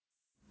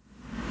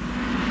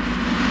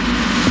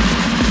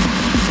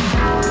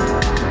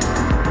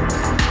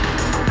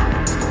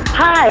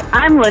Hi,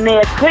 I'm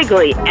Linnea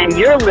Quigley, and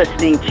you're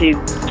listening to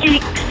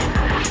Geeks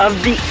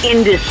of the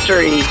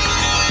Industry.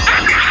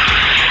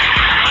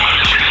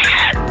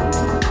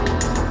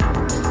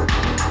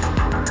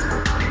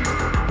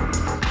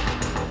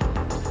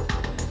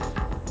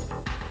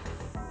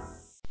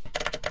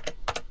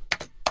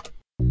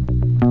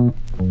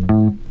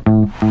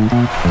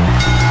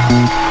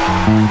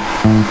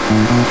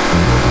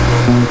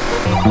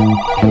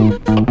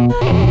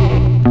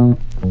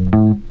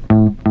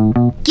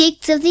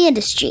 Geeks of the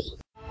Industry.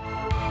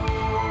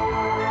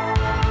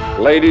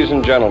 Ladies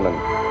and gentlemen,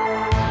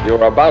 you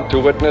are about to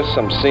witness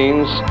some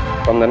scenes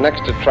from the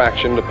next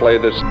attraction to play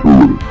this.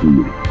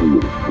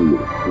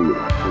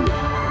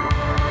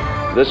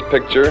 This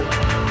picture,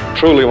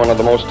 truly one of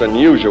the most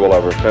unusual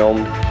ever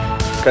filmed,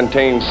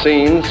 contains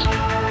scenes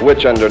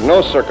which under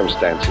no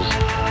circumstances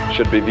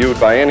should be viewed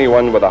by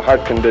anyone with a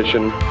heart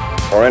condition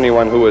or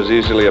anyone who is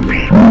easily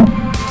offended.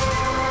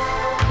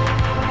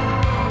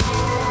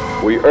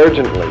 We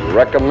urgently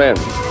recommend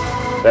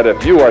that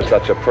if you are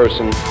such a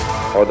person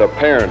or the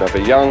parent of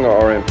a young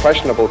or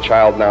impressionable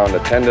child now in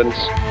attendance,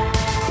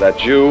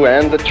 that you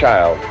and the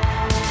child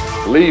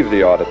leave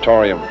the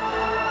auditorium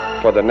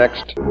for the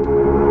next.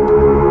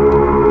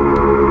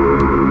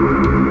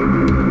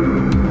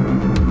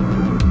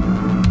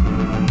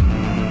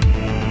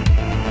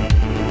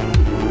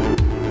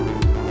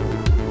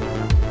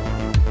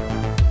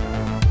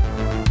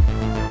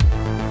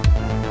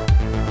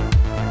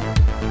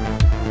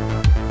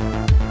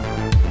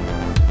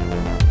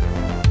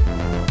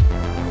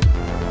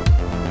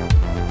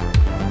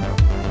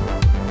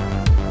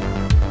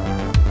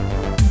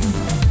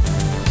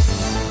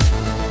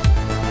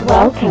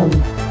 Welcome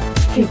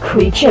to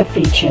Creature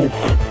Features,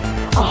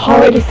 a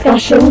horror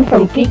discussion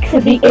from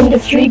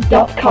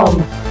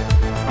geeksoftheindustry.com.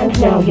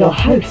 And now your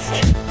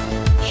host,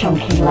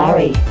 Chunky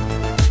Larry.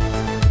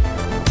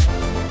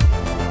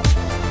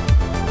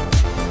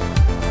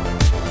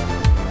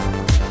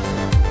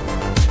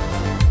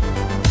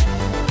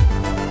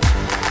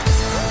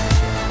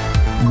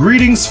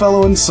 Greetings,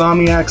 fellow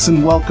insomniacs,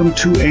 and welcome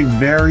to a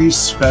very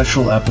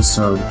special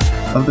episode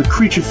of the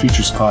Creature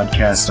Features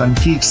podcast on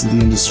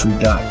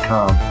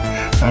geeksoftheindustry.com.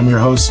 I'm your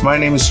host. My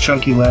name is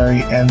Chunky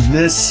Larry, and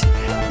this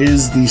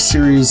is the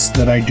series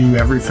that I do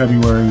every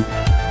February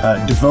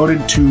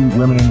devoted to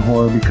women in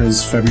horror,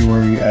 because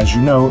February, as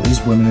you know,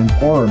 is Women in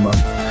Horror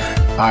Month.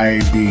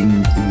 I,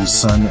 being the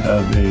son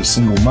of a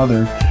single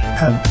mother,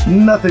 have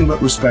nothing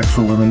but respect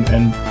for women,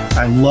 and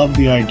I love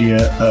the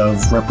idea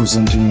of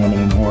representing women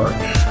in horror.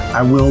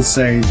 I will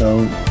say,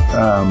 though,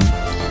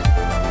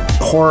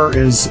 horror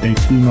is a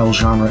female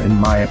genre, in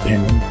my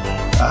opinion.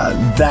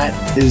 That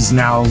is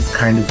now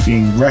kind of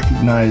being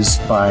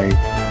recognized by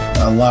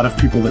a lot of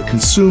people that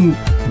consume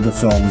the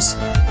films,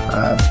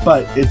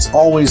 but it's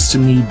always, to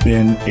me,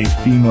 been a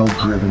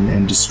female-driven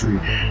industry.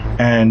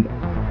 And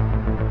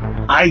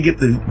I get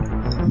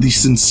the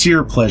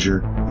sincere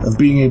pleasure of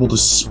being able to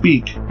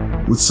speak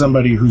with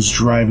somebody who's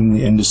driving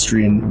the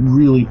industry in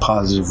really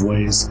positive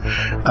ways.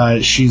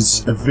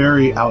 She's a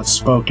very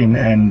outspoken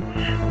and,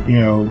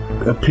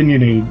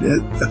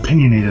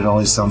 opinionated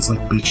always sounds like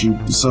bitchy,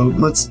 so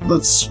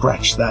let's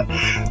scratch that.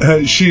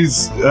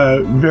 She's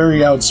a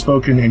very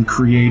outspoken and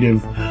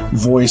creative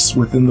voice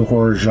within the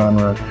horror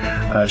genre.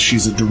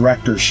 She's a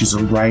director, she's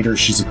a writer,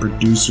 she's a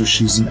producer,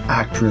 she's an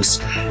actress,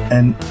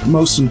 and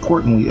most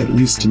importantly, at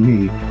least to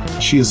me,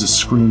 she is a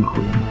scream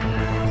queen.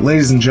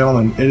 Ladies and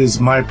gentlemen, it is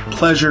my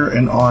pleasure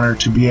and honor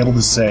to be able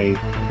to say,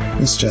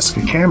 Miss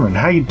Jessica Cameron,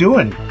 how you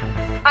doing?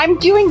 I'm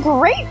doing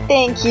great,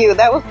 thank you.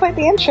 That was quite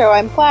the intro.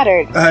 I'm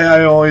flattered.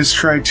 I always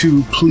try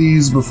to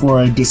please before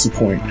I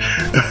disappoint.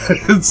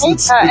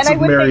 it's a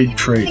married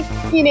trait.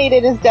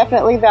 Opinionated is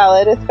definitely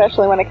valid,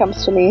 especially when it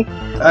comes to me.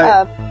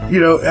 I've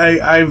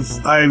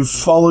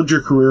followed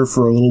your career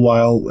for a little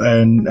while,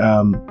 and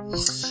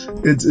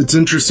it's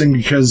interesting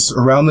because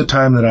around the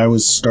time that I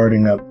was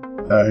starting up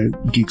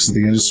Geeks of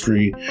the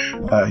Industry,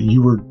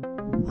 you were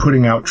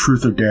putting out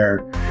Truth or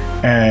Dare,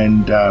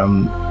 and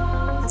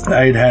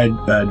I had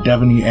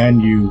Devaney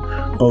and you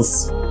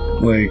both,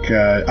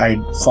 I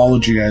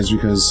followed you guys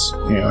because,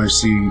 I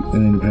see an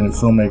independent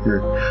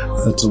filmmaker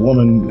that's a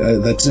woman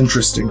that's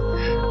interesting,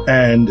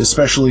 and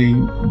especially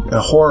a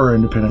horror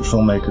independent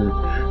filmmaker.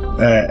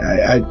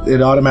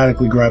 It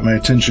automatically grabbed my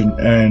attention,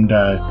 and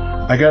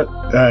I got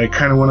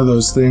kind of one of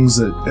those things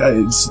that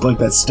it's like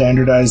that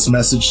standardized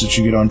message that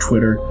you get on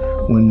Twitter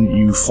when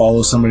you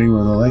follow somebody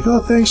where they're like, oh,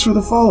 thanks for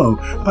the follow.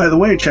 By the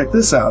way, check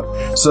this out.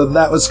 So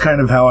that was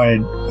kind of how I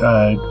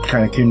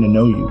kind of came to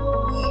know you.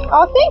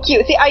 Oh, thank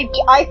you. See, I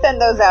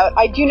send those out.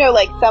 I do know,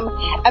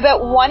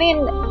 about 1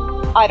 in,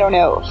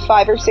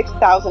 5 or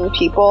 6,000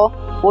 people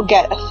will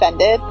get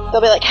offended. They'll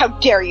be like, how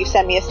dare you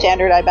send me a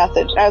standardized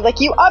message? And I was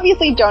like, you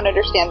obviously don't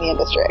understand the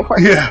industry I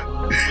work in. Yeah.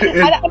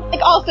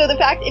 And also the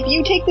fact, if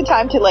you take the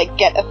time to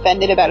get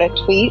offended about a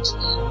tweet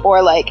or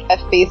a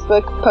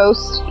Facebook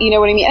post, you know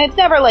what I mean? And it's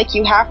never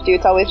you have to.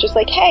 It's always just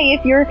hey,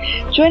 if you're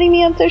joining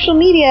me on social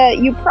media,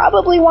 you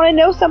probably want to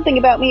know something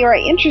about me, or I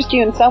interest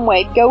you in some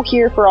way. Go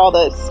here for all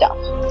the stuff.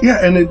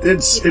 Yeah, and it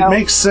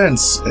makes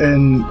sense,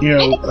 and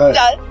it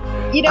does.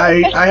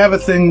 I have a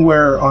thing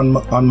where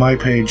on my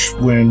page,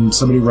 when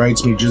somebody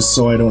writes me just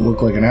so I don't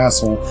look like an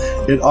asshole,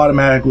 it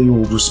automatically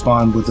will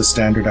respond with a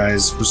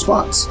standardized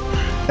response.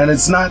 And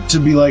it's not to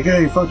be like,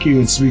 hey, fuck you,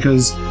 it's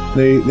because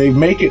they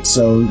make it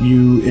so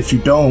if you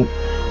don't,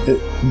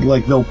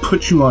 they'll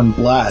put you on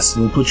blast,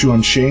 they'll put you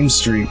on Shame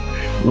Street,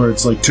 where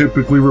it's like,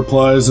 typically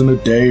replies in a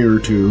day or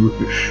two.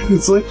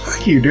 It's like,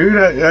 fuck you, dude,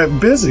 I'm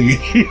busy,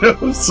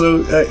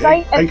 so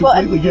I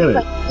completely get it.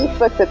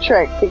 Facebook's a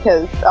trick,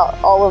 because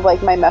all of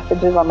like my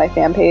messages on my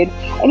fan page,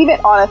 and even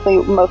honestly,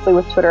 mostly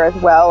with Twitter as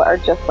well, are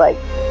just like,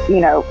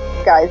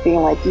 guys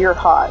being like, you're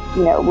hot,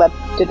 let's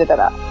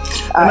da-da-da-da.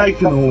 And I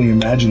can only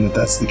imagine that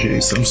that's the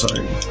case. I'm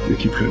sorry, I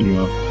keep cutting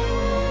you off.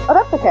 Oh,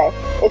 that's okay.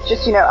 It's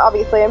just,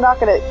 obviously I'm not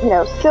going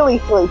to, silly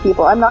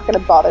people, I'm not going to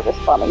bother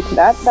responding to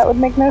that. That would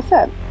make no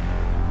sense.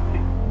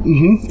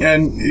 Mm-hmm.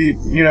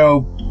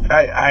 And,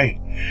 I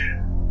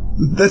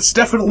that's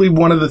definitely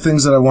one of the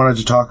things that I wanted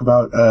to talk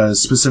about,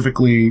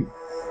 specifically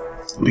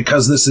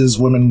because this is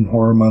Women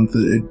Horror Month.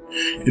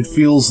 It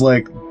feels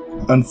like,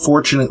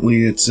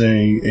 unfortunately, it's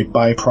a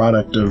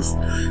byproduct of,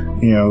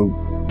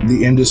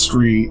 the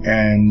industry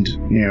and,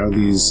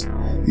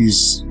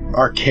 these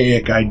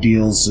archaic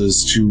ideals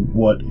as to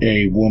what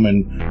a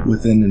woman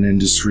within an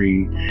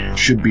industry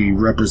should be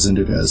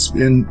represented as.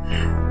 And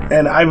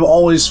I've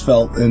always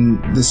felt,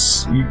 and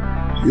this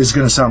is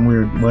going to sound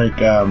weird,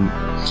 like,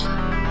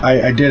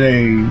 I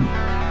did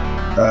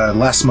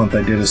last month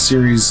I did a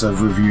series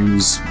of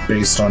reviews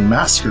based on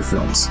massacre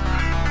films.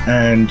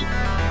 And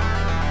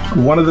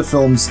one of the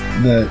films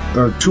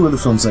two of the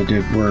films I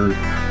did were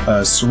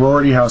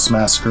Sorority House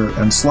Massacre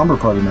and Slumber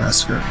Party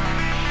Massacre.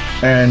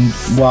 And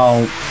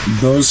while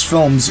those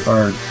films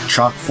are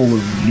chock full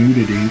of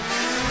nudity,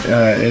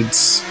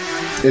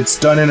 it's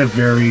done in a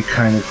very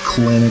kind of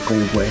clinical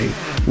way,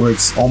 where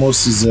it's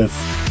almost as if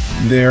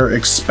they're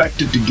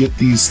expected to get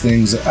these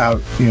things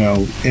out,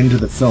 into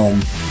the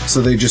film,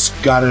 so they just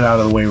got it out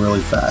of the way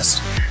really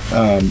fast.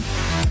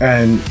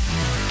 And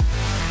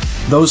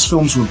those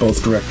films were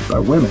both directed by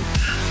women.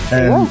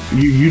 And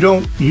you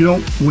don't,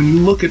 when you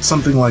look at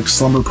something like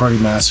Slumber Party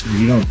Massacre,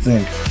 you don't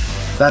think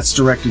that's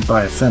directed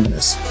by a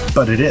feminist,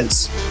 but it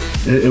is.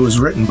 It was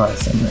written by a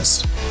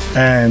feminist.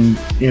 And,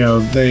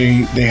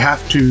 they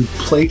have to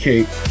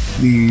placate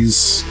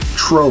these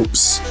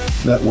tropes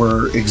that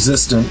were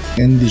existent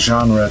in the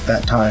genre at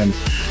that time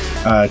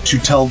to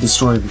tell the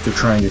story that they're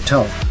trying to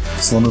tell.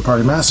 Slumber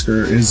Party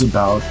Massacre is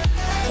about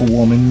a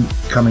woman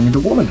coming into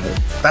womanhood.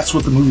 That's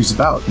what the movie's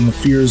about, and the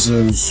fears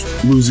of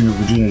losing her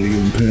virginity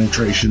and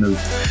penetration of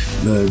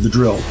the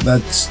drill.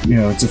 That's,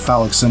 it's a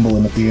phallic symbol,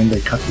 and at the end they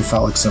cut the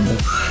phallic symbol.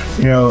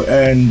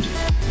 And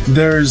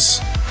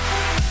there's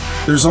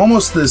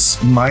almost this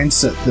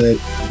mindset that,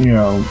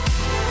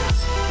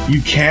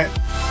 you can't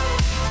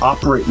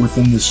operate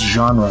within this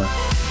genre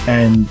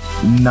and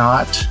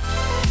not,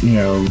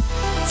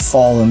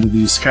 fall into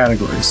these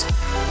categories.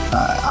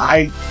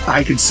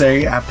 I could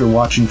say, after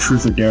watching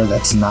Truth or Dare,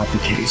 that's not the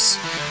case.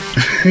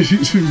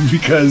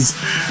 Because,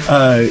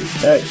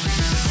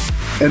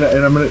 and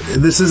I'm gonna,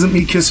 this isn't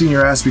me kissing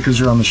your ass because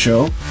you're on the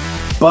show,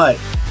 but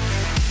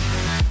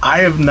I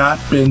have not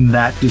been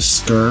that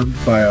disturbed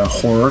by a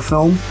horror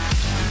film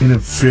in a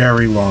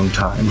very long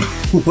time.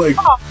 Like,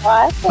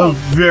 a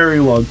very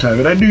long time.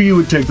 And I knew you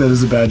would take that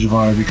as a badge of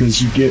honor,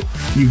 because you get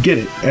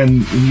it,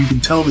 and you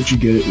can tell that you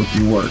get it with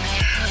your work.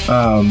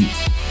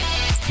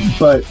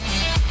 But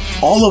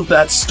all of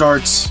that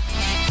starts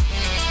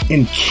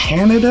in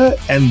Canada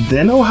and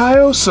then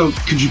Ohio. So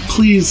could you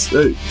please,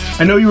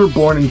 I know you were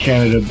born in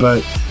Canada,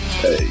 but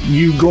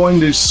you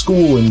going to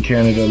school in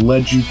Canada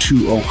led you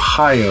to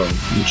Ohio,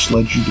 which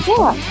led you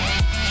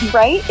to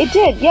Right? It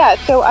did, yeah.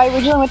 So I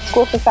originally went to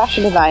school for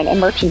fashion design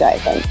and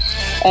merchandising,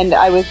 and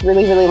I was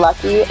really, really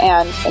lucky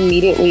and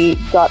immediately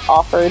got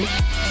offered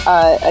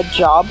a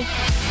job,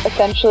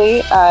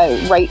 essentially,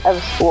 right out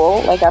of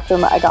school, like after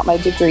I got my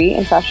degree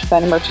in fashion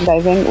design and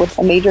merchandising, with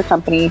a major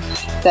company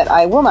that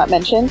I will not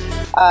mention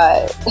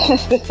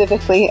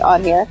specifically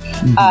on here.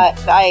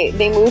 Mm-hmm.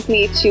 They moved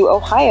me to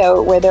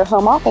Ohio, where their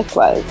home office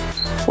was,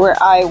 where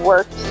I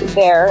worked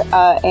there,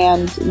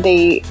 and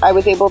I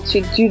was able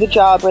to do the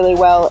job really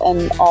well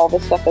and all the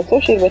stuff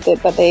associated with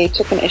it, but they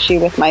took an issue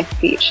with my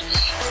speech.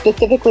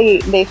 Specifically,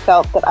 they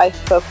felt that I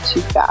spoke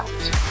too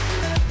fast.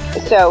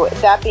 So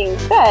that being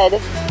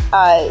said,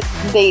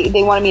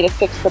 they wanted me to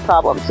fix the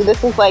problem. So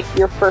this is like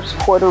your first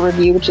quarter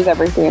review, which is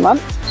every 3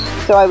 months.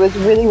 So I was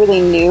really,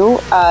 really new,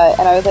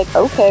 and I was like,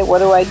 okay, what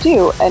do I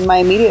do? And my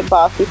immediate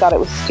boss, who thought it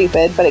was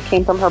stupid, but it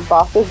came from her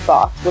boss's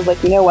boss, was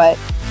like, you know what,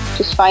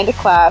 just find a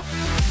class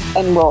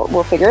and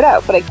we'll figure it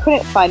out. But I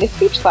couldn't find a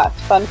speech class.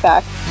 Fun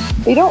fact,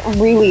 they don't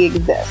really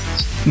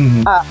exist.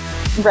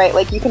 Mm-hmm. Right,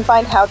 like you can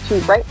find how to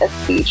write a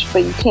speech,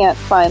 but you can't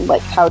find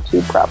like how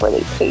to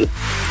properly pace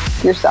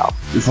yourself.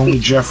 If only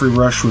Jeffrey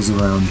Rush was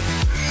around.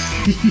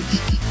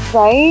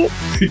 Right?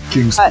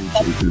 King's that's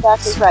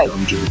exactly right.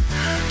 Dumb joke.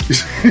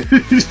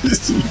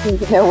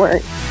 No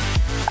worries.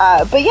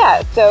 But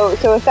yeah, so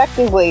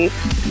effectively,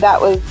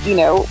 that was,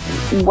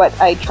 what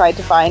I tried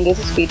to find as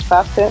a speech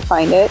class, couldn't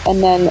find it.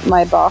 And then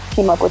my boss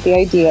came up with the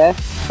idea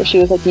where she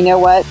was like, you know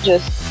what,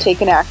 just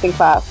take an acting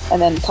class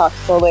and then talk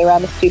slowly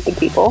around the stupid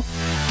people,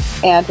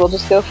 and we'll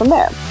just go from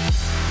there.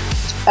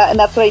 And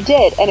that's what I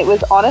did. And it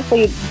was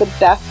honestly the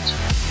best.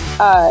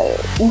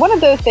 One of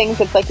those things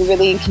that's like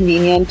really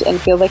inconvenient and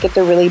feels like it's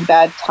a really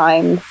bad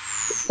time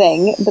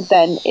thing, but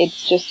then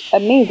it's just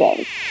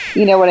amazing.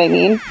 You know what I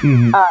mean?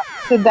 Mm-hmm.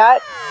 So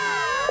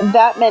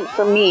that meant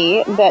for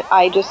me that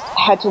I just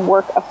had to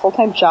work a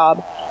full-time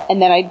job, and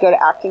then I'd go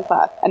to acting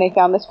class, and I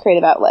found this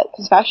creative outlet,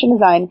 because fashion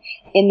design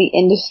in the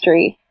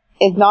industry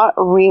is not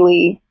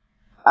really,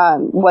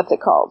 what's it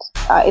called?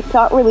 It's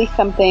not really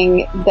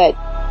something that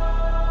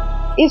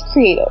is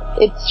creative.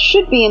 It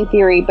should be in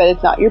theory, but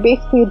it's not. You're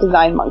basically a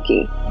design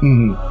monkey.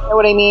 Mm-hmm. You know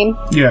what I mean?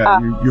 Yeah,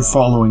 you're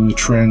following the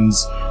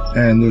trends,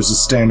 and there's a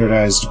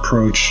standardized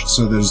approach,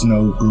 so there's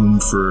no room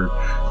for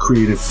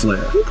creative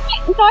flair.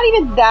 It's not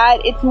even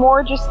that. It's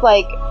more just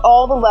like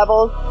all the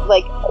levels,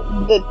 like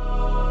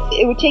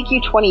it would take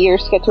you 20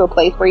 years to get to a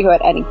place where you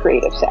had any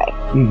creative say.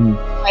 Mm-hmm.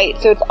 Right?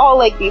 So it's all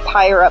like these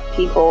higher up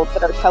people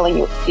that are telling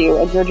you what to do,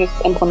 and you're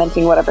just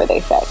implementing whatever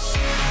they say.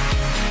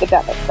 If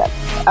that makes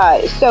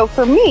sense. So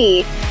for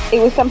me,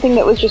 it was something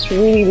that was just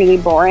really, really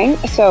boring.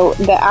 So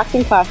the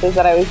acting classes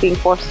that I was being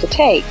forced to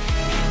take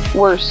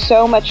were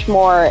so much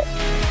more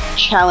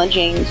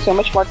challenging, so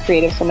much more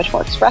creative, so much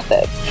more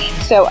expressive.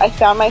 So I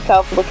found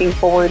myself looking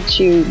forward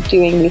to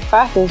doing these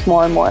classes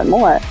more and more and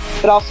more.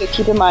 But also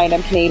keep in mind,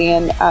 I'm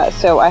Canadian,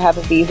 so I have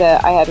a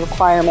visa, I had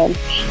requirements.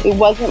 It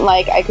wasn't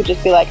like I could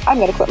just be like, I'm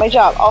going to quit my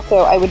job. Also,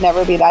 I would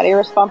never be that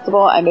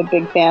irresponsible. I'm a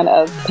big fan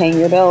of paying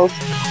your bills.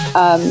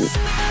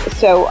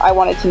 So I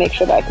wanted to make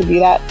sure that I could do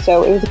that.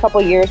 So it was a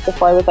couple years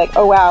before I was like,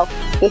 oh wow,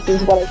 this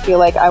is what I feel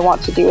like I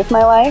want to do with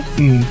my life.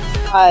 Mm.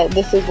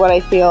 This is what I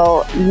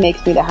feel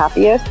makes me the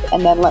happiest,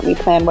 and then let me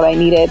plan what I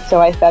needed.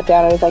 So I sat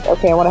down and I was like,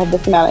 okay, I want to have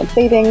this amount in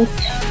savings.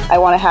 I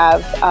want to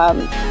have,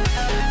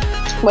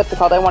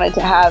 I wanted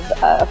to have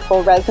a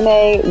full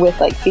resume with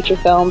like feature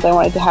films. I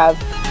wanted to have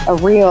a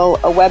reel,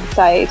 a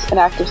website, an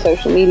active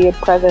social media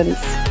presence,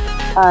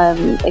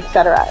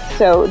 etc.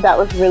 So that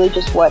was really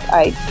just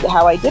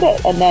how I did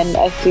it. And then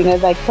as soon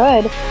as I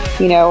could,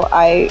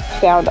 I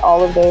found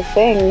all of those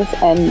things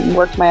and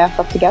worked my ass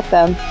off to get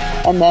them,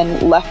 and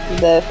then left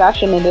the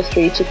fashion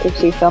industry to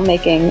pursue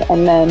filmmaking.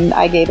 And then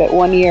I gave it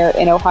 1 year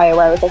in Ohio,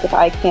 where I was like, if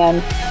I can,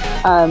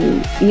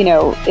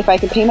 if I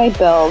can pay my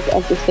bills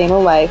and sustain a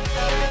life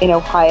in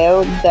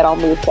Ohio, then I'll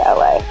move to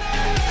LA.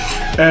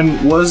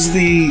 And was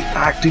the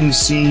acting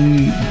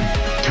scene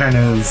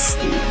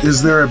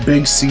is there a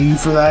big scene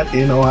for that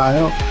in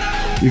Ohio?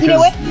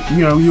 Because,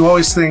 you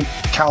always think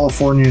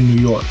California and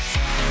New York.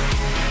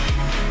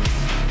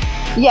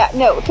 Yeah,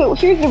 no, so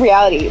here's the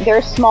reality. There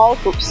are small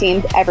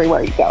scenes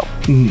everywhere you go.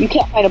 Mm-hmm. You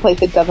can't find a place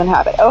that doesn't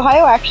have it.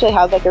 Ohio actually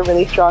has like a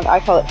really strong,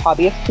 I call it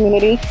hobbyist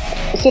community.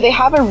 So they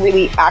have a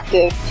really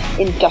active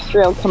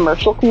industrial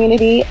commercial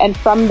community, and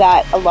from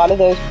that, a lot of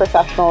those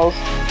professionals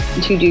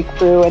who do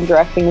crew and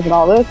directings and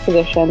all those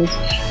positions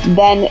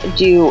then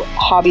do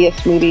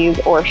hobbyist movies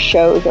or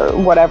shows or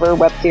whatever,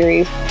 web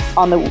series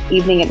on the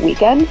evening and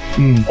weekends.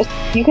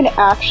 You can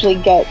actually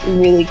get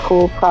really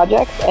cool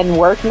projects and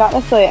work, not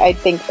necessarily, I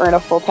think, earn a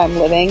full-time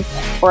living,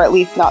 or at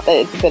least not that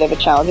it's a bit of a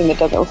challenge and that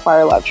doesn't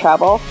require a lot of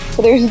travel.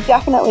 But there's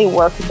definitely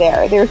work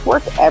there. There's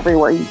work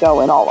everywhere you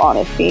go, in all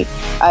honesty,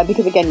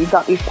 because again, you've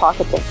got these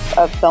pockets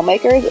of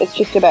filmmakers. It's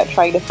just about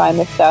trying to find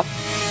the stuff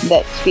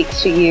that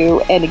speaks to you,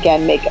 and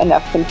again, make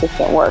enough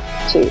consistent work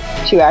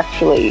to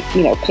actually,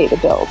 pay the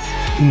bills.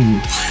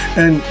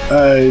 And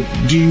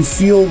do you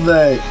feel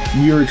that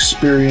your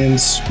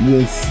experience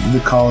with the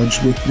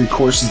college, with the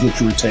courses that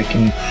you were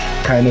taking,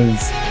 kind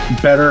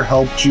of better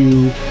helped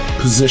you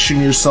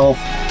position yourself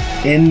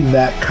in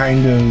that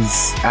kind of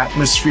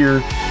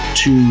atmosphere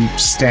to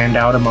stand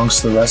out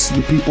amongst the rest of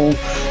the people?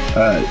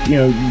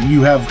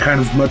 You have kind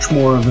of much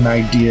more of an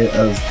idea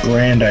of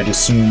brand, I'd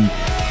assume,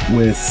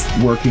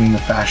 with working in the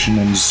fashion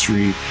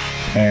industry,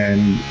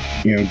 and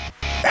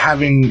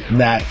having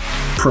that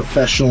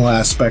professional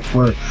aspect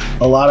where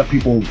a lot of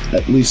people,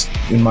 at least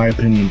in my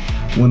opinion,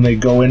 when they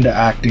go into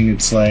acting,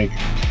 it's like,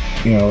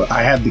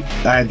 I had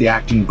the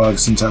acting bug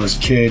since I was a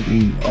kid,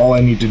 and all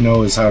I need to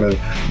know is how to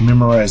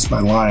memorize my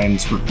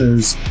lines. But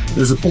there's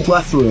a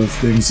plethora of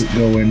things that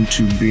go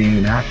into being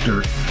an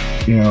actor,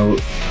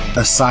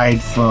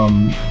 aside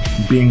from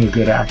being a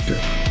good actor.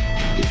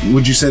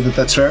 Would you say that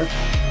that's fair?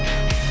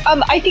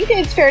 I think that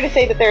it's fair to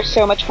say that there's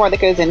so much more that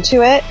goes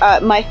into it.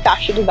 My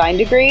fashion design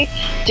degree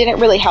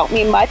didn't really help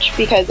me much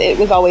because it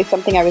was always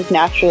something I was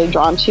naturally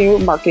drawn to,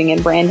 marketing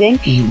and branding.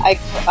 Mm-hmm. I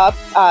grew up,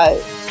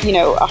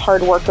 a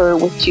hard worker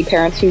with two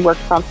parents who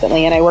worked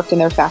constantly, and I worked in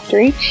their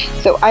factory.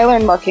 So I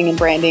learned marketing and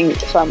branding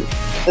from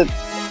the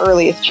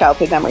earliest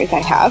childhood memories I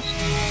have.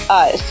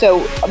 So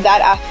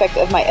that aspect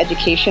of my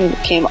education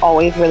came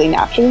always really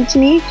naturally to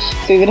me.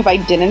 So even if I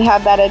didn't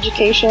have that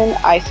education,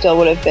 I still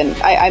would have been,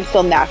 I'm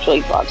still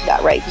naturally drawn to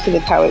that, right? Because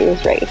it's how I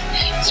was raised.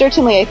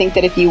 Certainly, I think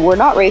that if you were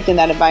not raised in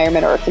that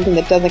environment or something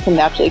that doesn't come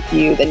naturally to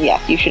you, then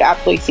yes, you should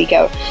absolutely seek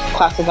out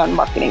classes on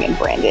marketing and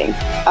branding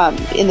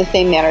in the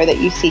same manner that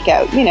you seek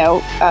out,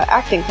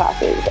 acting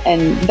classes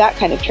and that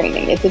kind of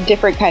training. It's a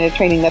different kind of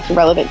training that's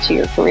relevant to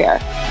your career.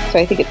 So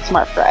I think it's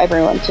smart for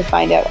everyone to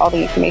find out all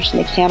the information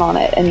they can on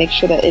it and make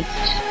sure that it's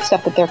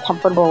stuff that they're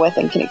comfortable with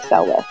and can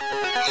excel with.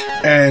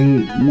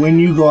 And when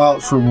you go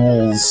out for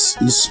roles,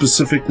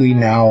 specifically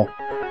now,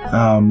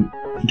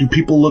 do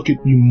people look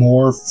at you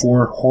more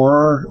for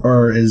horror,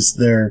 or is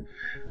there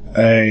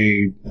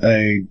a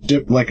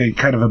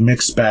kind of a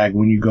mixed bag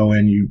when you go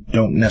in? You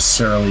don't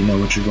necessarily know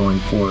what you're going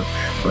for,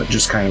 but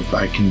just kind of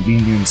by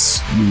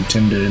convenience, you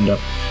tend to end up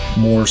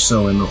more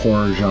so in the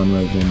horror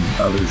genre than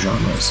other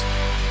genres.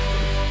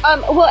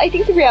 Well, I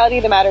think the reality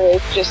of the matter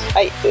is just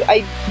I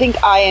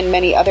think I and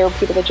many other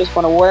people that just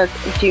want to work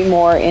do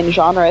more in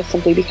genre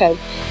simply because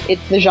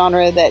it's the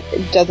genre that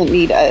doesn't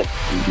need an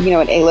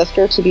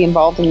A-lister to be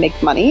involved and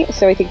make money.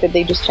 So I think that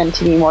they just tend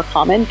to be more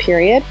common,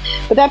 period.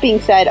 But that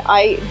being said,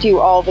 I do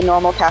all the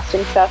normal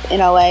casting stuff in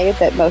LA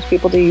that most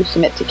people do. You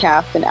submit to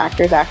cast and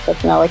Actors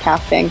Access and LA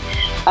Casting.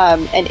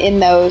 And in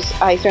those,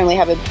 I certainly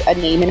have a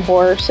name in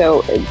horror.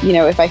 So,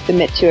 if I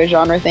submit to a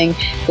genre thing,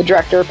 the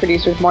director or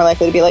producer is more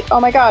likely to be like,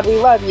 oh my God, we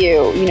love you.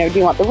 Do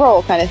you want the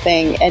role kind of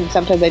thing? And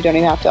sometimes I don't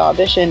even have to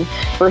audition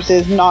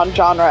versus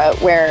non-genre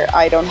where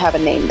I don't have a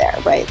name there,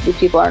 right? The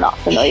people are not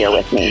familiar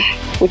with me,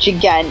 which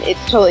again, it's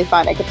totally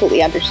fine. I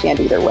completely understand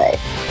either way.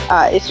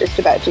 It's just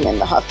about doing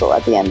the hustle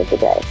at the end of the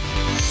day.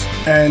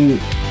 And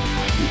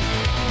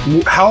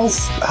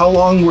how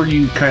long were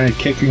you kind of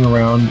kicking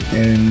around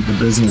in the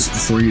business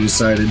before you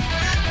decided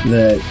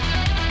that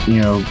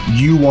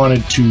you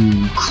wanted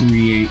to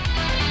create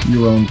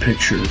your own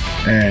picture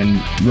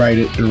and write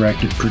it,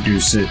 direct it,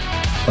 produce it?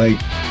 Like,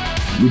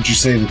 would you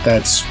say that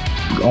that's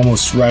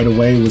almost right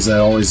away? Was that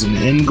always an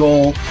end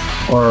goal,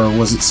 or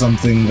was it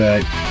something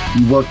that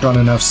you worked on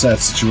enough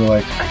sets that you were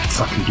like, I can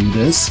fucking do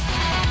this?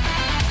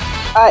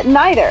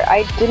 Neither.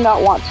 I did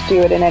not want to do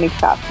it in any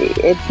capacity.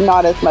 It's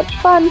not as much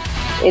fun.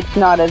 It's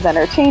not as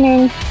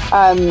entertaining.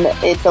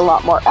 It's a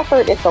lot more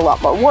effort. It's a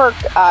lot more work.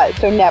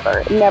 So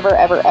never, ever,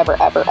 ever,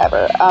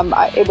 ever.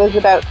 It was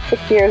about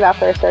 6 years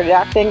after I started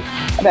acting,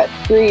 about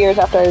 3 years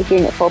after I was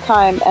doing it full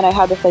time, and I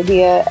had this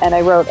idea, and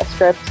I wrote a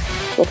script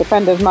with a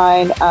friend of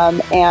mine,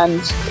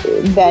 and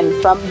then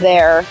from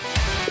there,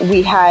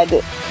 we had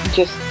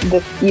just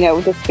this,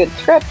 this good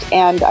script,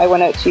 and I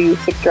went out to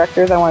 6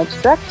 directors I wanted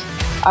to direct.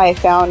 I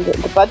found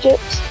the budget,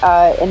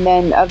 and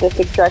then of the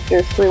 6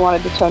 directors, 3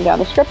 wanted to tone down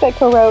the script I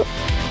co-wrote,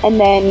 and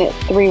then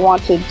 3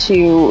 wanted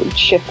to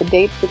shift the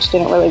dates, which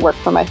didn't really work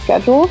for my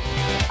schedule.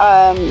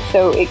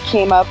 So it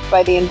came up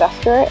by the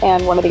investor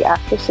and one of the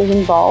actresses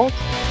involved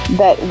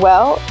that,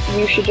 well,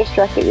 you should just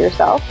direct it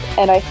yourself.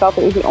 And I felt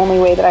it was the only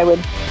way that I would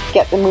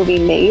get the movie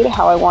made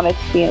how I wanted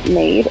to see it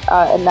made,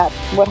 and that's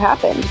what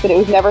happened. But it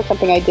was never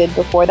something I did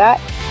before that.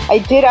 I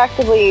did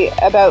actively,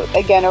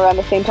 around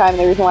the same time,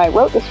 the reason why I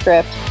wrote the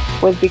script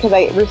was because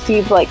I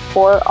received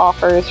 4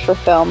 offers for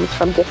films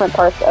from different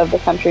parts of the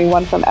country,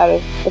 one from out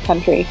of the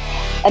country.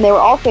 And they were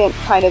all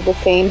kind of the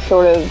same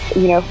sort of,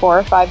 4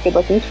 or 5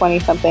 good-looking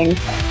 20-somethings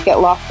get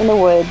lost in the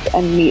woods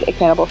and meet a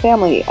cannibal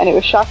family. And it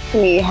was shocking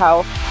to me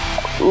how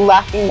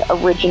lacking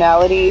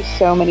originality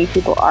so many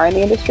people are in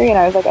the industry. And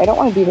I was like, I don't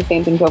want to do the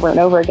same things over and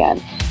over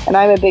again. And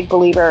I'm a big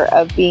believer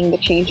of being the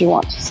change you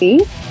want to see.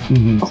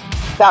 Mm-hmm.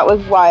 That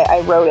was why I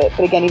wrote it.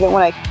 But again, even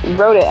when I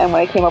wrote it and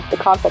when I came up with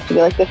the concept to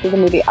be like, this is a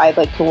movie I'd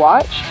like to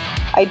watch,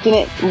 I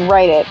didn't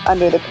write it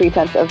under the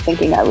pretense of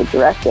thinking I would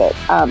direct it.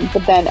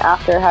 But then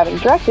after having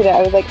directed it,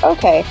 I was like,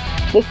 okay,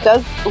 this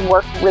does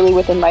work really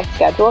within my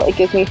schedule. It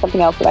gives me something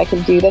else that I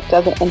can do that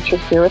doesn't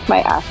interfere with my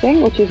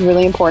acting, which is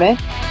really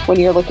important when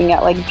you're looking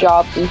at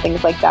jobs and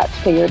things like that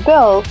to pay your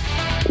bills.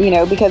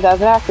 Because as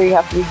an actor, you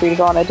have to be free to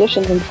go on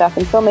auditions and stuff.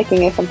 And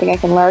filmmaking is something I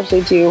can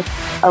largely do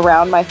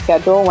around my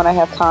schedule when I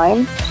have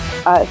time.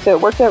 So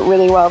it worked out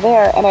really well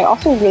there. And I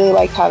also really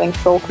liked having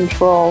full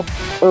control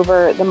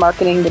over the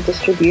marketing, the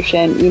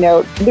distribution.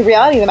 The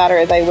reality of the matter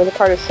is I was a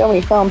part of so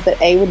many films that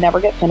A, would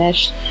never get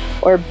finished,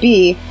 or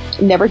B,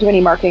 never do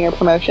any marketing or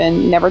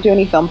promotion, never do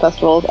any film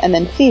festivals, and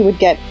then C, would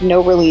get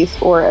no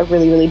release or a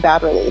really, really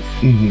bad release.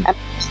 Mm-hmm.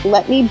 And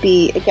let me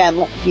be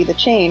the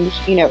change.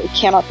 It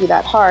cannot be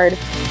that hard.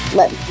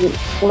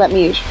 Let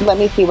me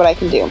see what I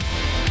can do.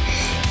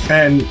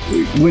 And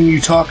when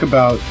you talk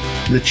about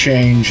the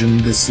change and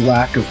this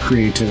lack of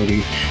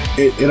creativity,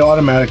 it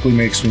automatically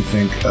makes me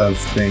think of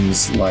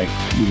things like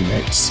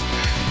remakes.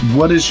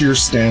 What is your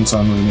stance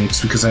on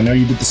remakes? Because I know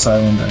you did the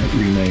Silent Night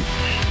remake.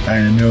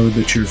 I know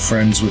that you're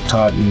friends with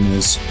Todd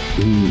Nunes,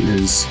 who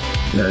is,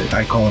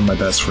 I call him my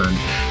best friend.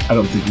 I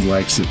don't think he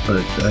likes it,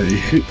 but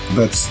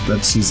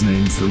that's his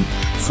name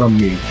from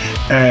me.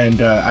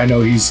 And I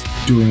know he's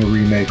doing a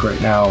remake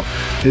right now.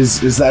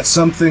 Is that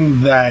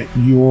something that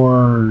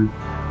you're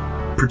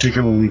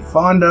particularly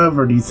fond of,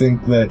 or do you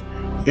think that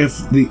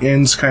if the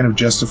ends kind of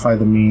justify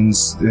the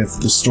means, if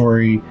the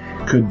story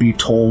could be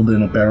told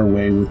in a better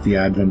way with the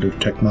advent of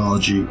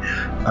technology,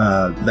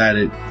 that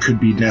it could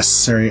be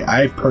necessary.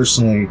 I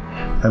personally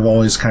have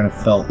always kind of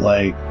felt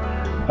like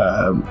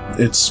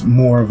it's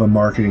more of a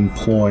marketing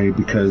ploy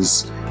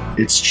because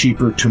it's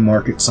cheaper to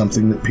market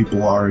something that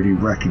people already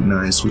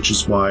recognize, which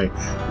is why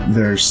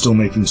they're still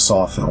making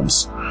Saw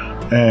films.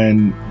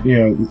 And,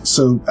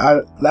 so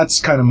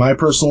that's kind of my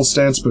personal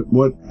stance, but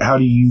how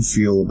do you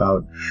feel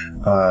about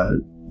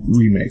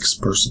remakes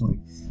personally?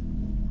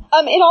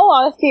 In all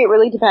honesty, it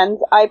really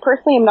depends. I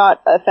personally am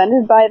not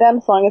offended by them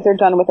as long as they're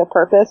done with a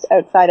purpose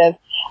outside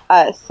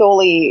of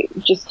solely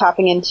just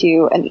tapping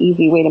into an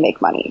easy way to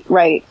make money,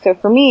 right? So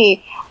for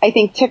me, I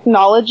think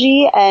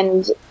technology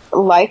and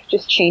life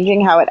just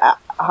changing how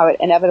it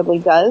inevitably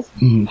does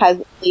has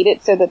made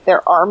it so that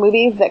there are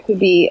movies that could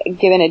be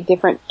given a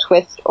different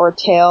twist or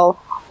tale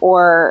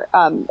or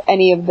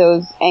any of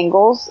those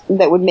angles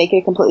that would make it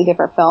a completely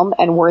different film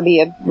and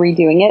worthy of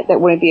redoing it that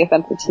wouldn't be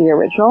offensive to the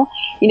original.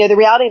 The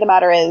reality of the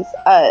matter is,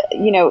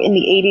 in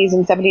the 80s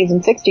and 70s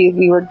and 60s,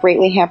 we were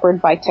greatly hampered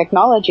by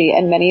technology,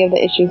 and many of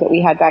the issues that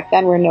we had back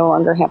then were no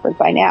longer hampered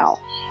by now.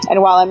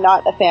 And while I'm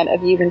not a fan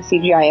of using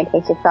CGI in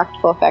place of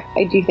practical effects,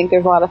 I do think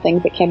there's a lot of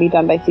things that can be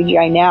done by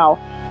CGI now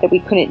that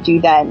we couldn't do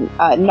then,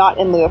 not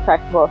in lieu of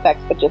practical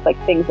effects, but just like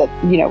things that,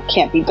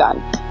 can't be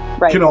done.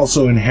 Right. Can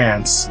also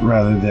enhance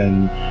rather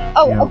than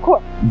of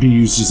course. be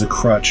used as a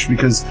crutch,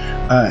 because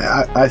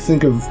I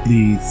think of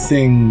The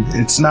Thing,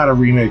 it's not a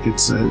remake,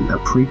 it's a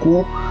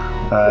prequel.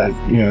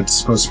 It's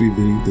supposed to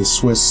be the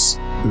Swiss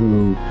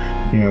who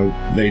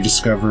they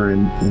discover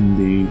in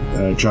the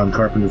John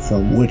Carpenter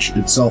film, which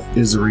itself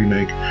is a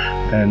remake,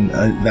 and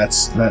that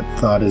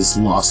thought is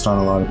lost on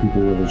a lot of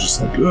people where they're just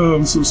like, oh,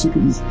 I'm so sick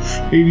of these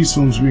 80s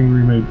films being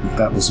remade, but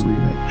that was a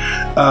remake.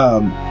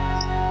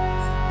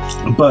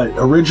 But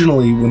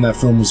originally, when that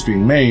film was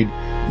being made,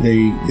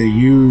 they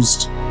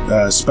used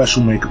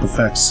special makeup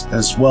effects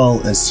as well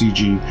as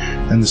CG,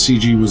 and the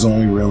CG was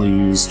only really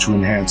used to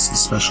enhance the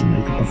special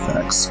makeup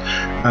effects.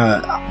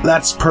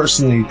 That's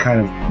personally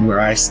kind of where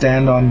I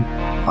stand on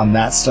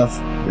that stuff,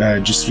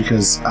 just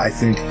because I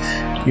think,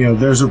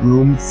 there's a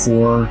room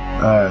for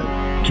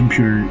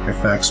computer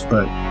effects,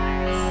 but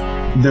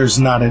there's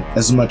not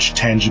as much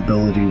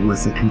tangibility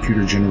with a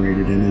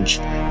computer-generated image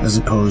as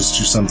opposed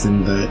to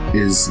something that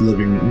is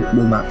living,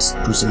 well, not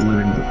per se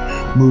living,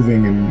 but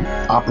moving and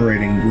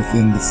operating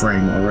within the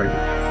frame already.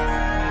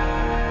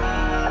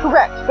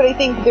 Correct, but I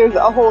think there's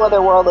a whole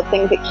other world of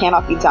things that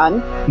cannot be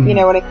done. Mm-hmm. You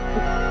know what I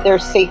mean?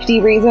 There's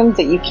safety reasons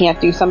that you can't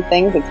do some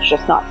things. It's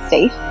just not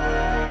safe.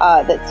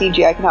 That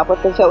CGI can help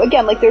with. And so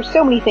again, there's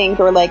so many things,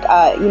 or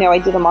I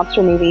did a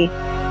monster movie,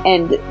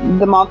 and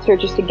the monster,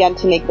 just again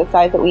to make the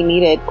size that we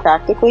needed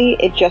practically,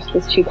 it just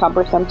was too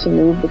cumbersome to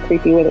move the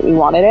creepy way that we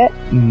wanted it.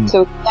 Mm.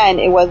 So again,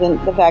 it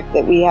wasn't the fact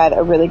that we had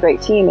a really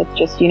great team. It's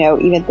just,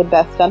 even the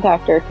best stunt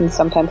actor can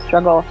sometimes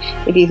struggle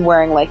if he's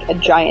wearing a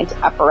giant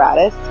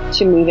apparatus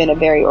to move in a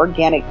very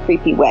organic,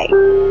 creepy way.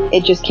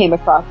 It just came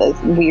across as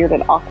weird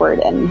and awkward.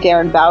 And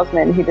Darren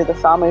Bousman, who did the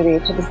Saw movie,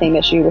 took the same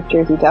issue with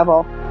Jersey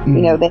Devil.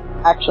 Mm. They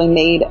actually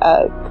made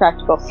a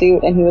practical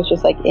suit, and he was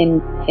just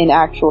in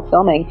actual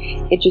filming,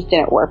 it just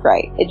didn't work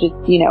right. It just,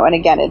 and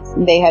again,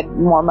 they had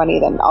more money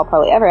than I'll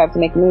probably ever have to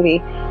make a movie.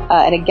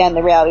 And again,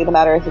 the reality of the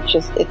matter is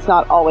it's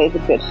not always a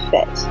good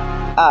fit,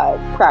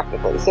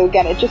 practically. So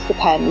again, it just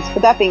depends.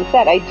 But that being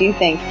said, I do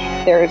think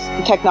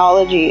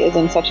technology is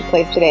in such a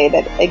place today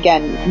that,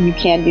 again, you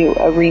can do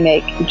a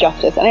remake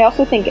justice. And I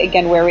also think,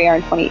 again, where we are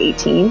in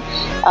 2018,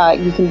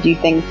 you can do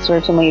things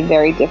certainly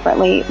very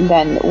differently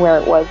than where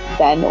it was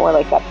then, or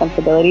that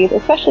sensibilities,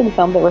 especially the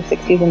films that were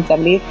 60s and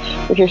 70s,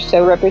 which are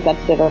so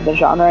representative of the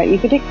genre. You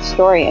could take the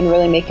story and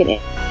really make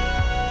it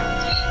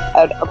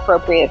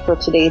appropriate for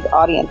today's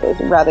audiences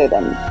rather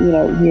than,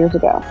 years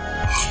ago.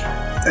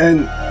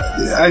 And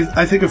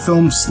I think of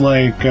films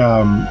like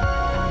The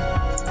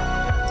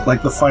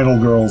Final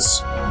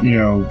Girls,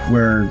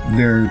 where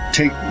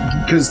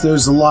because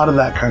there's a lot of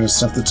that kind of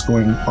stuff that's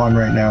going on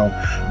right now,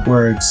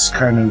 where it's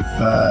kind of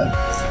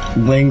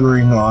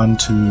lingering on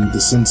to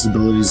the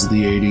sensibilities of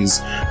the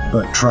 80s,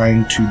 but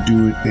trying to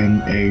do it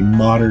in a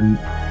modern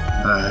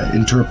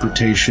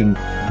interpretation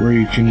where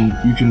you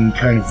can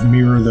kind of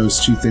mirror those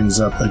two things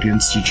up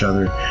against each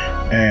other,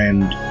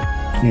 and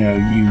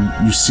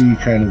you see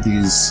kind of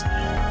these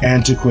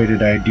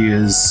antiquated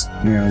ideas,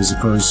 as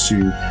opposed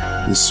to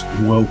this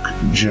woke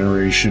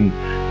generation,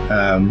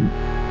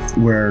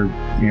 where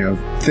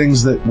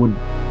things that would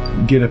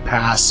get a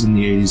pass in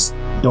the 80s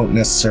don't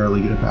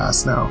necessarily get a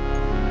pass now.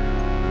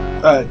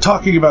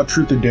 Talking about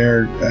Truth or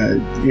Dare,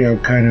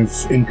 kind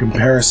of in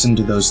comparison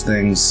to those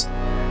things,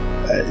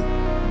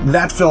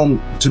 that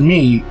film, to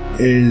me,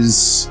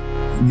 is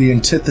the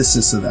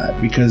antithesis of that,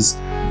 because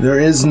there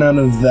is none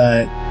of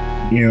that,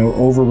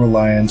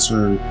 over-reliance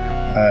or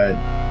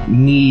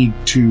need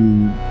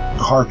to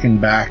harken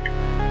back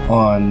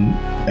on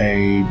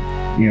a,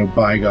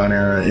 bygone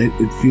era.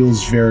 It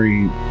feels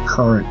very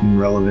current and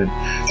relevant,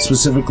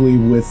 specifically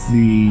with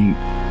the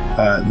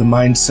the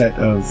mindset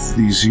of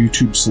these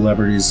YouTube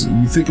celebrities.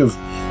 You think of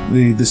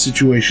the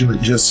situation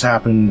that just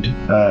happened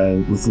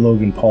with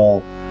Logan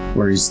Paul,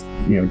 where he's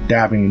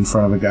dabbing in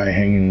front of a guy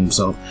hanging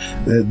himself.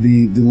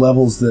 The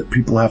levels that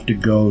people have to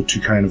go to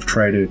kind of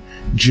try to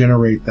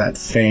generate that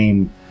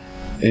fame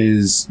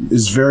is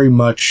very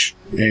much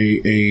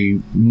a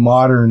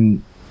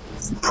modern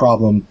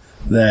problem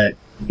that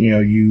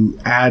you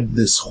add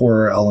this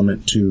horror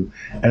element to,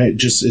 and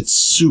it's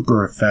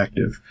super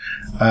effective.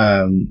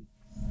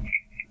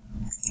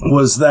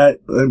 What was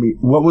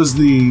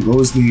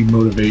the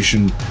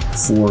motivation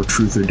for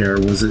Truth or Dare?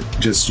 Was it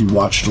just you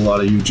watched a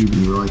lot of YouTube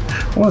and you were like,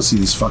 I want to see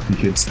these fucking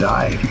kids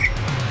die?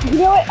 You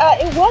know what?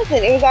 It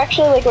wasn't. It was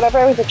actually like whenever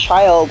I was a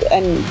child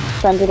and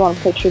friends would want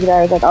to play Truth or Dare,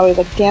 I was like always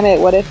like, damn it,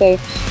 what if they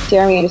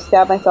dare me to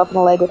stab myself in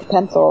the leg with a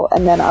pencil?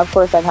 And then of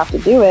course I'd have to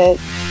do it.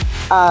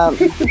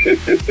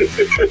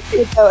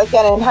 So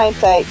again, in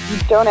hindsight, you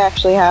don't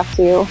actually have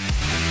to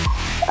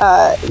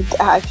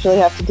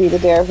do the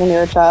dares when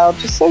you're a child,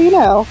 just so you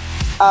know.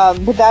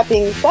 With that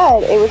being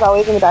said, it was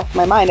always in the back of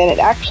my mind, and it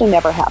actually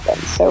never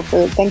happened. So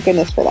thank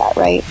goodness for that,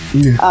 right?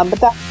 Yeah.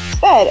 But that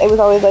said, it was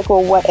always like,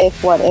 well, what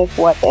if?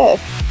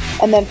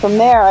 And then from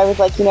there, I was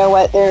like, you know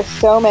what? There's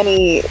so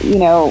many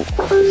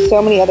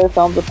other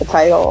films with the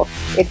title.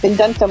 It's been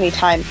done so many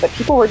times, but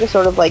people were just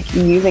sort of like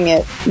using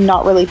it,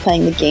 not really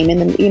playing the game in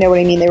them. You know what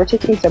I mean? They were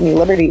taking so many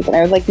liberties, and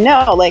I was like,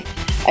 no, like,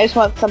 I just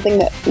want something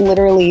that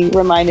literally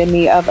reminded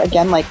me of,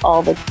 again, like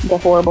all the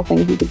horrible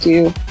things you could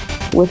do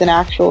with an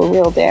actual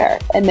real dare.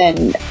 And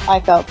then I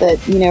felt that,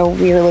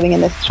 we were living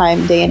in this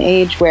day and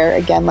age where,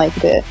 again, like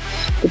the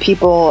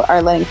people are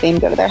letting fame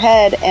go to their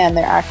head and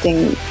they're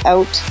acting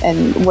out,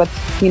 and what's,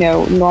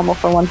 normal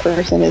for one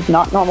person is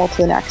not normal to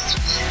the next.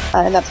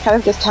 And that's kind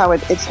of just how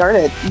it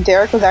started.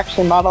 Derek was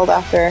actually modeled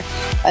after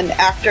an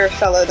actor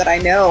fellow that I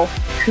know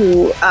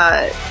who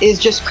is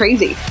just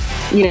crazy,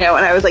 and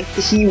I was like,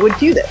 he would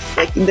do this.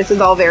 Like, this is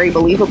all very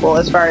believable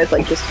as far as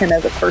like just him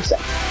as a person.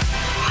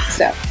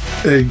 So.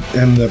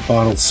 And that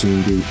bottle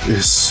scene, dude,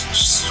 is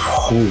just,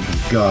 oh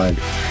my god.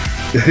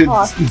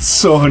 It's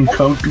so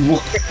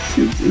uncomfortable.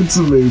 It's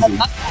amazing.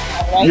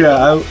 Right?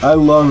 Yeah, I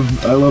love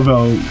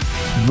how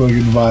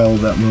fucking vile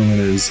that moment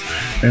is,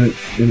 and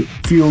it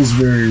feels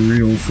very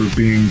real for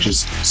being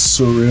just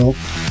surreal.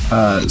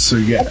 So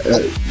yeah,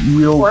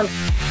 real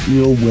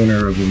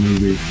winner of a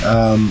movie.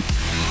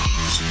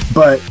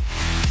 But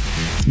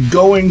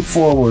going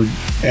forward,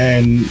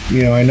 and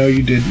I know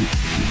you did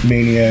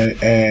Mania,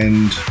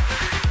 and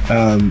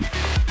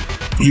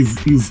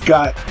you've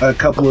got a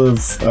couple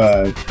of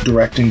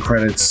directing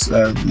credits,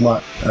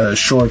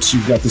 shorts.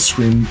 You've got the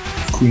Scream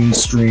Queen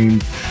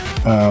stream.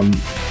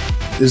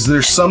 Is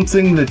there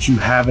something that you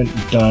haven't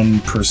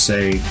done per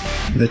se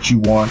that you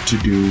want to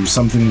do?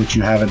 Something that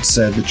you haven't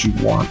said that you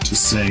want to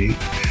say?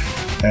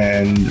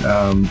 And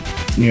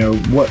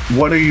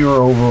what are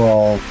your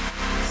overall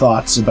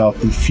thoughts about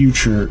the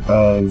future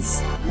of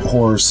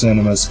horror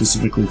cinema,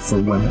 specifically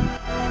for women?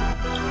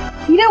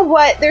 You know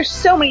what? There's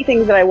so many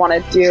things that I want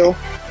to do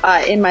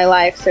in my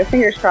life, so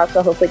fingers crossed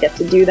I'll hopefully get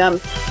to do them.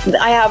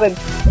 I have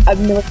a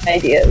million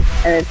ideas,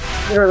 and it's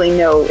literally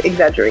no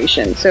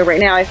exaggeration. So right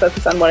now I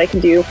focus on what I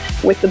can do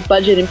with the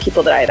budget and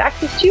people that I have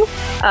access to,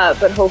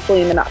 but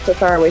hopefully in the not so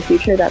far away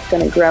future that's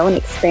going to grow and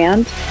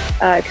expand.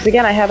 Because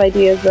again, I have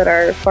ideas that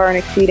are far and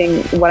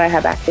exceeding what I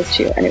have access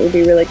to, and it would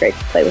be really great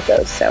to play with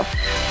those. So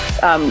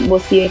we'll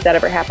see if that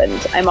ever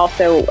happens. I'm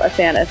also a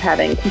fan of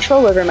having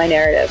control over my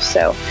narrative.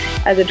 So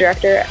as a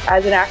director,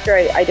 as an actor,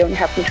 I don't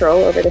have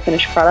control over the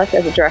finished product.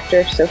 As a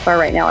director, so far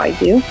right now I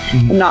do.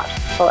 I'm not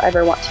sure I'll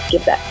ever want to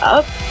give that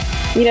up,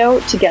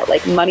 to get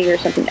like money or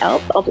something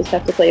else. I'll just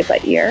have to play it by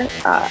ear.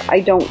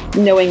 I don't,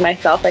 knowing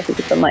myself, I think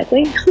it's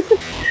unlikely,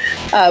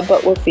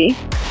 but we'll see.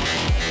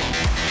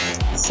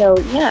 So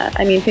yeah,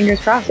 I mean, fingers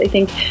crossed. I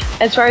think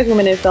as far as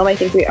women in film, I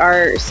think we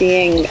are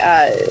seeing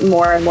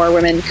more and more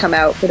women come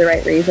out for the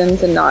right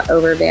reasons and not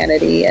over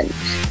vanity. And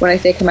when I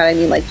say come out, I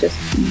mean like just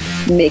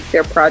make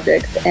their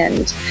projects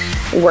and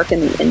work in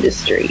the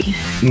industry.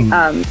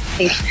 I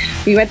think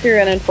we went through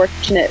an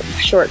unfortunate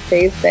short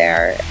phase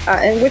there,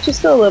 and which is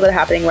still a little bit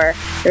happening, where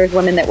there's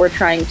women that were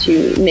trying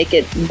to make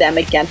it them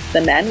against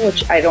the men,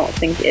 which I don't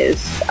think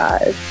is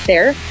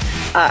fair.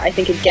 I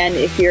think, again,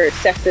 if you're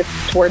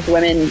sexist towards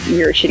women,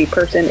 you're a shitty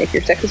person. If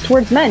you're sexist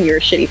towards men, you're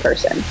a shitty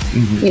person.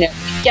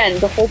 Again,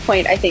 the whole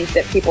point I think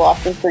that people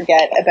often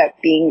forget about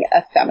being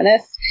a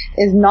feminist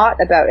is not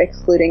about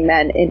excluding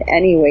men in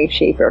any way,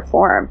 shape, or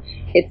form.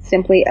 It's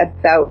simply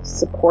about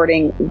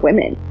supporting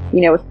women.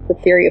 It's the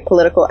theory of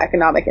political,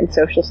 economic, and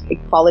social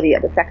equality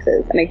of the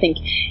sexes. And I think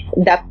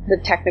that's the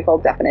technical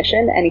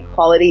definition, and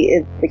equality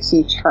is the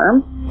key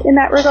term in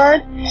that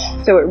regard.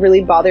 So it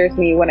really bothers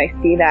me when I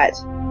see that,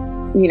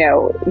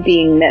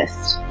 being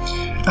missed.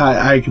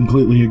 I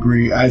completely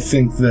agree. I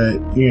think that,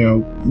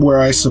 where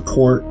I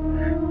support,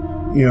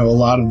 a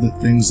lot of the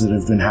things that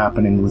have been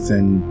happening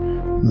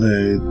within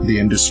the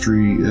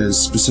industry,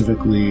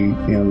 specifically,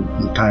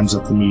 the times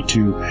of the Me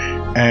Too,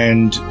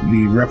 and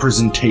the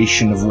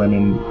representation of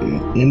women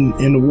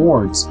in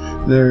awards.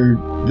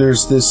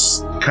 There's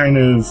this kind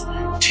of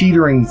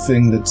teetering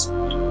thing that's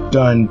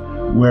done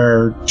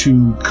where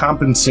to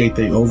compensate,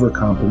 they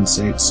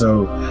overcompensate.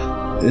 So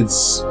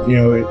it's,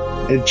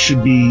 it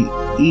should be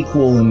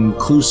equal and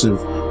inclusive,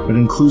 but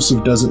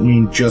inclusive doesn't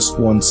mean just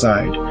one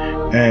side.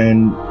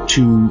 And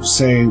to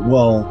say,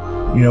 well,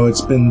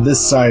 it's been this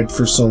side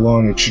for so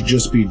long, it should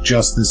just be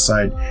just this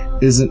side,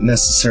 isn't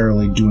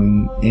necessarily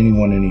doing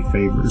anyone any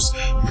favors,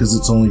 because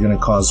it's only going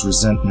to cause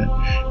resentment.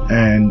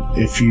 And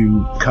if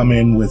you come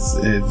in with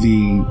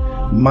the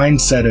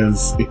mindset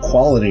of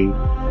equality,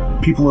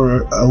 people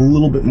are a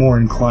little bit more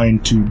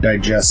inclined to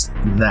digest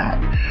that.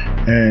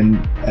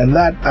 And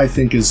that, I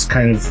think, is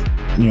kind of,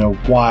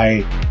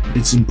 why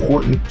it's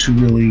important to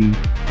really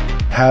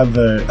have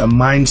a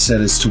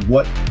mindset as to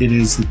what it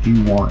is that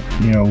you want.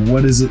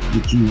 What is it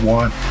that you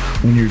want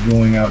when you're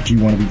going out? Do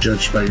you want to be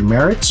judged by your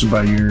merits, or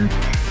by your,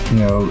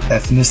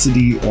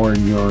 ethnicity, or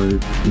your,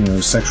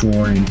 sexual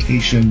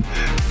orientation,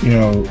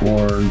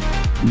 or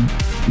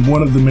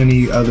one of the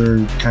many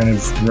other kind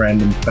of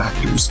random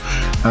factors?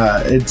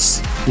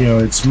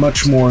 It's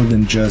much more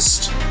than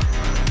just,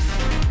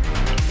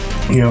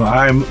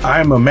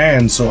 I'm a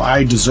man, so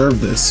I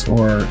deserve this,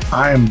 or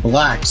I'm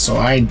black, so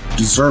I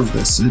deserve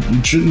this.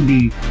 It shouldn't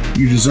be,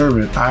 you deserve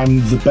it.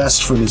 I'm the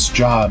best for this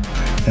job,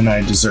 and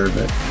I deserve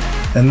it.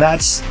 And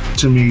that's,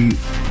 to me,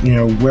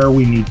 where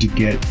we need to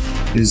get,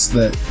 is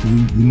that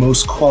the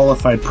most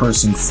qualified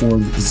person for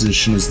the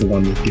position is the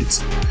one that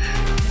gets it.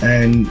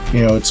 And,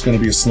 it's going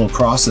to be a slow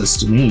process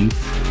to me,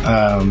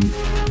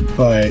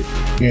 but,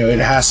 it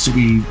has to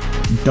be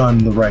done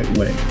the right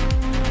way.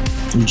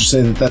 Would you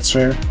say that that's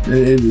fair?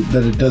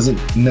 That it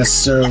doesn't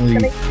necessarily...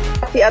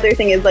 The other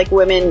thing is, like,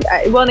 women,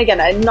 well, and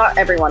again, not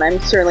everyone, I'm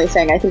certainly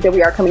saying, I think that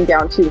we are coming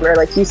down to where,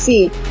 like, you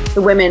see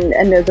the women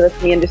and those of us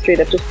in the industry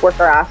that just work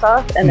our ass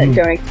off and that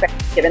don't expect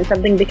to be given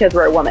something because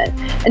we're a woman.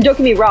 And don't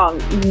get me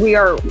wrong, we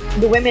are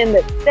the women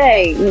that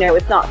say,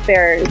 it's not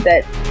fair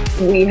that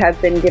we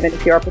have been given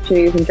few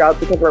opportunities and jobs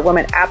because we're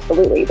women.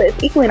 Absolutely. But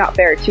it's equally not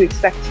fair to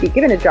expect to be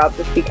given a job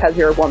just because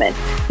you're a woman.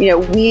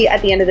 We,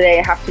 at the end of the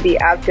day, have to be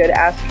as good,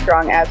 as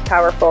strong, as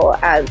powerful,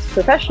 as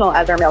professional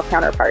as our male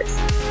counterparts.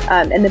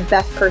 And the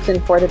best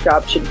person for the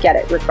job should get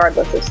it,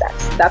 regardless of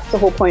sex. That's the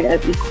whole point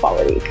of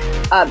equality.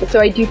 So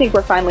I do think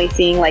we're finally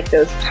seeing, like,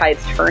 those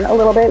tides turn a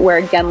little bit, where,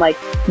 again, like,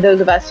 those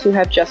of us who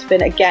have just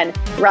been, again,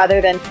 rather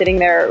than sitting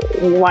there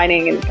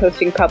whining and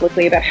posting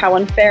publicly about how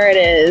unfair it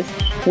is,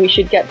 we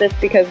should get this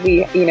because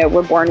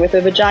we're born with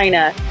a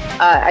vagina.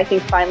 I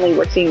think finally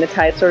we're seeing the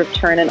tide sort of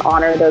turn and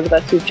honor those of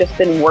us who've just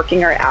been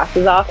working our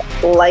asses off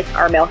like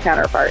our male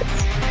counterparts.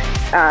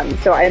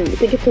 So I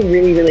think it's a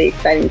really, really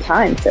exciting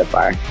time so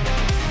far.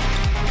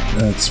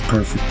 That's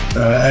perfect.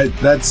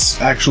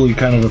 That's actually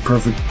kind of a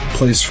perfect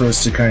place for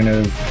us to kind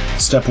of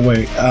step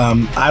away.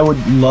 I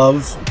would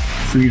love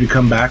for you to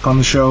come back on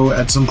the show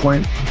at some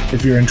point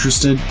if you're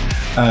interested.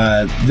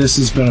 This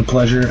has been a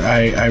pleasure.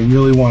 I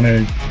really want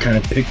to kind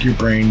of pick your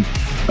brain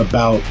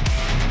about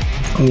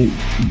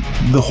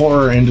the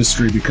horror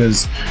industry,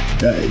 because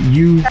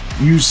you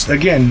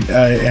again,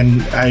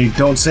 and I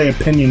don't say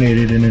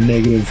opinionated in a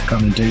negative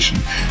connotation,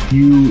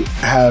 you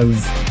have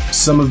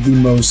some of the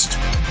most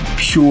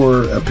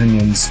pure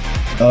opinions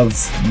of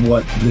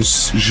what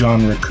this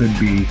genre could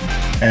be,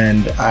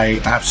 and I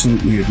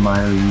absolutely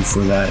admire you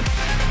for that,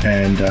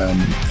 and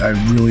I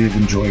really have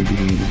enjoyed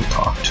being able to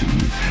talk to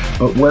you.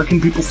 But where can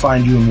people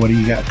find you, and what do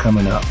you got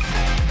coming up?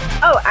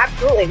 Oh,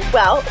 absolutely.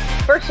 Well,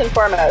 first and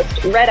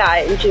foremost, Red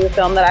Eye, which is a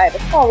film that I have a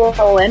small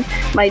role in.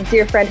 My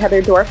dear friend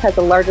Heather Dorff has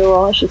a larger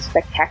role, and she's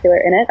spectacular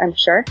in it, I'm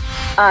sure.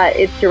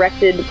 It's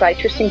directed by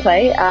Tristan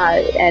Clay,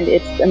 and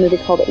it's a movie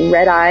called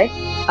Red Eye.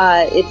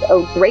 It's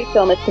a great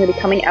film. It's going to be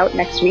coming out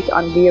next week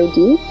on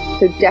VOD,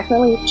 so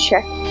definitely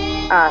check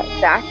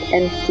back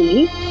and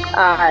see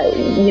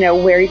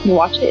where you can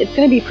watch it. It's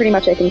going to be pretty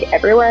much, I think,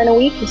 everywhere in a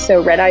week,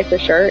 so Red Eye for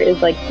sure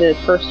is like the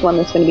first one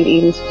that's going to be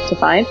easy to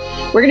find.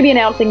 We're going to be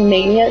announcing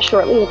Mania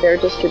shortly with their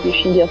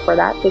distribution deal for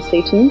that, so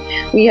stay tuned.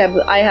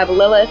 I have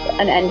Lilith,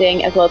 An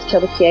Ending, as well as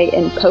Kill the PA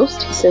in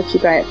post, so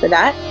keep an eye out for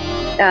that.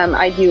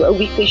 I do a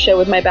weekly show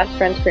with my best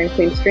friend, Scream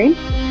Queen Stream.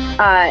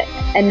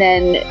 And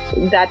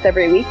then that's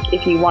every week.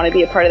 If you want to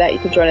be a part of that, you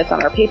can join us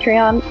on our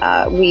Patreon.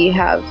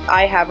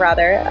 I have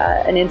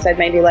an Inside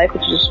Mandy Life,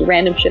 which is just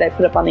random shit I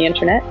put up on the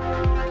internet,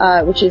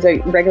 which is a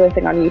regular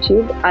thing on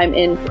YouTube. I'm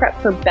in Prep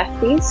for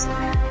Besties.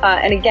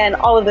 And again,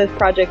 all of those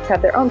projects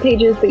have their own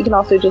pages, but you can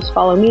also just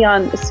follow me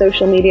on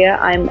social media.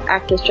 I'm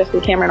Actress Jessica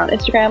Cameron on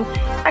Instagram,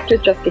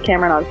 Actress Jessica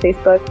Cameron on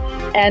Facebook,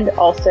 and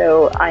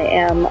also I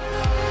am,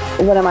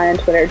 what am I on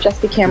Twitter?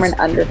 Jessica Cameron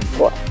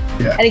 _.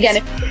 Yeah. And again,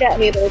 if you forget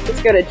me,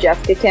 just go to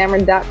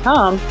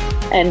jessicacameron.com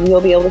and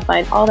you'll be able to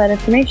find all that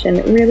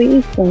information really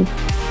easily.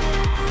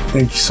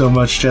 Thank you so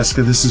much,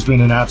 Jessica. This has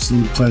been an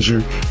absolute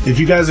pleasure. If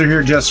you guys are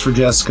here just for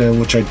Jessica,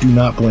 which I do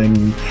not blame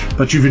you,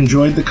 but you've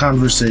enjoyed the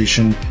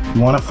conversation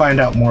you want to find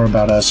out more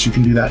about us, you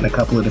can do that in a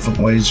couple of different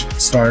ways. You can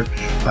start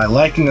by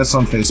liking us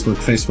on Facebook,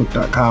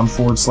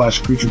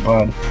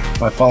 facebook.com/CreaturePod,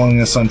 by following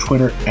us on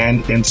Twitter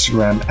and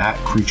Instagram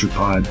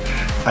 @CreaturePod.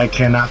 I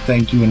cannot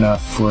thank you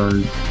enough for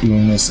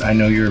doing this. I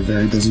know you're a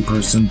very busy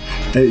person.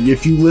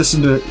 If you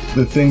listen to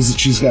the things that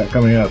she's got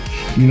coming up,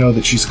 you know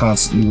that she's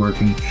constantly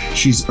working.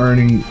 She's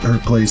earning her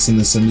place in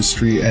this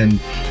industry, and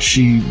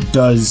she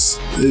does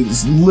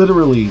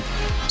literally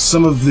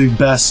some of the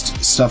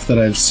best stuff that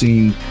I've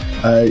seen.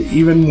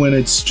 Even when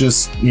it's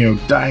just,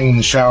 dying in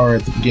the shower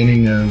at the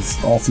beginning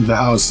of All Through the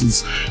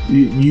House,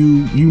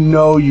 you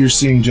know you're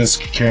seeing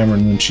Jessica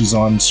Cameron when she's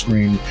on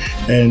screen,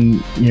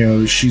 and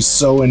she's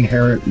so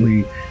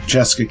inherently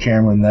Jessica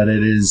Cameron that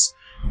it is,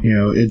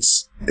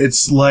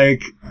 it's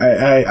like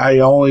I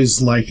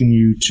always liken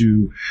you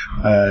to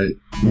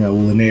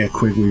Linnea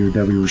Quigley or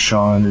Debbie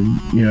Rochon, and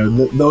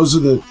those are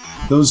the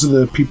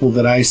people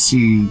that I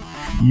see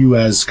you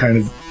as kind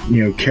of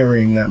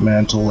carrying that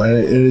mantle,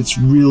 and it's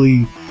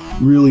really,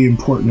 really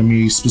important to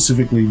me,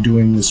 specifically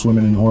doing this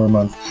Women in Horror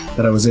Month,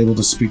 that I was able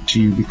to speak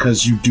to you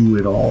because you do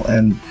it all,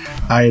 and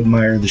I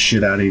admire the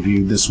shit out of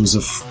you. This was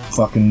a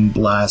fucking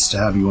blast to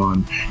have you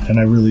on, and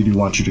I really do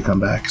want you to come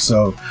back.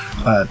 So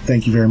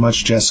thank you very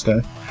much,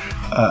 Jessica.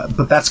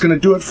 But that's going to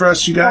do it for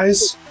us, you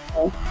guys.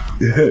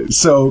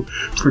 So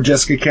for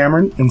Jessica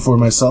Cameron and for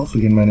myself,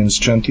 again, my name is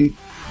Chunky.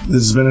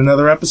 This has been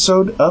another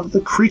episode of the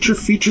Creature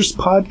Features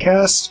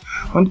podcast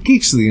on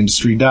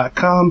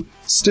geeksoftheindustry.com,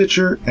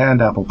 Stitcher,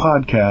 and Apple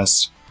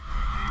Podcasts.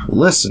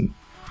 Listen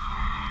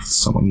to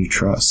someone you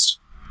trust.